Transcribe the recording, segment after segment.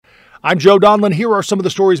I'm Joe Donlin. Here are some of the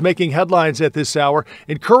stories making headlines at this hour.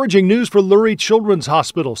 Encouraging news for Lurie Children's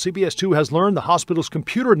Hospital. CBS 2 has learned the hospital's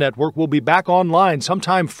computer network will be back online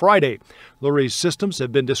sometime Friday. Lurie's systems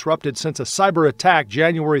have been disrupted since a cyber attack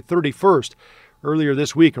January 31st. Earlier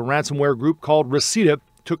this week, a ransomware group called Reseda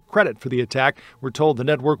took credit for the attack. We're told the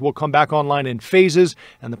network will come back online in phases,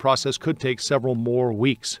 and the process could take several more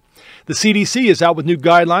weeks. The CDC is out with new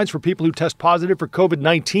guidelines for people who test positive for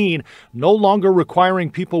COVID-19, no longer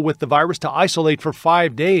requiring people with the virus to isolate for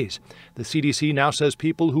 5 days. The CDC now says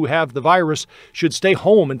people who have the virus should stay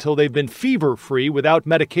home until they've been fever-free without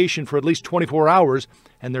medication for at least 24 hours,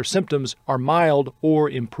 and their symptoms are mild or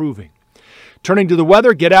improving. Turning to the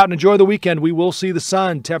weather, get out and enjoy the weekend. We will see the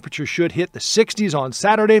sun. Temperatures should hit the 60s on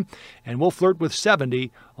Saturday, and we'll flirt with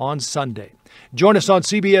 70 on Sunday. Join us on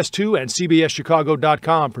CBS 2 and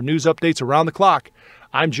CBSChicago.com for news updates around the clock.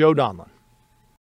 I'm Joe Donlin.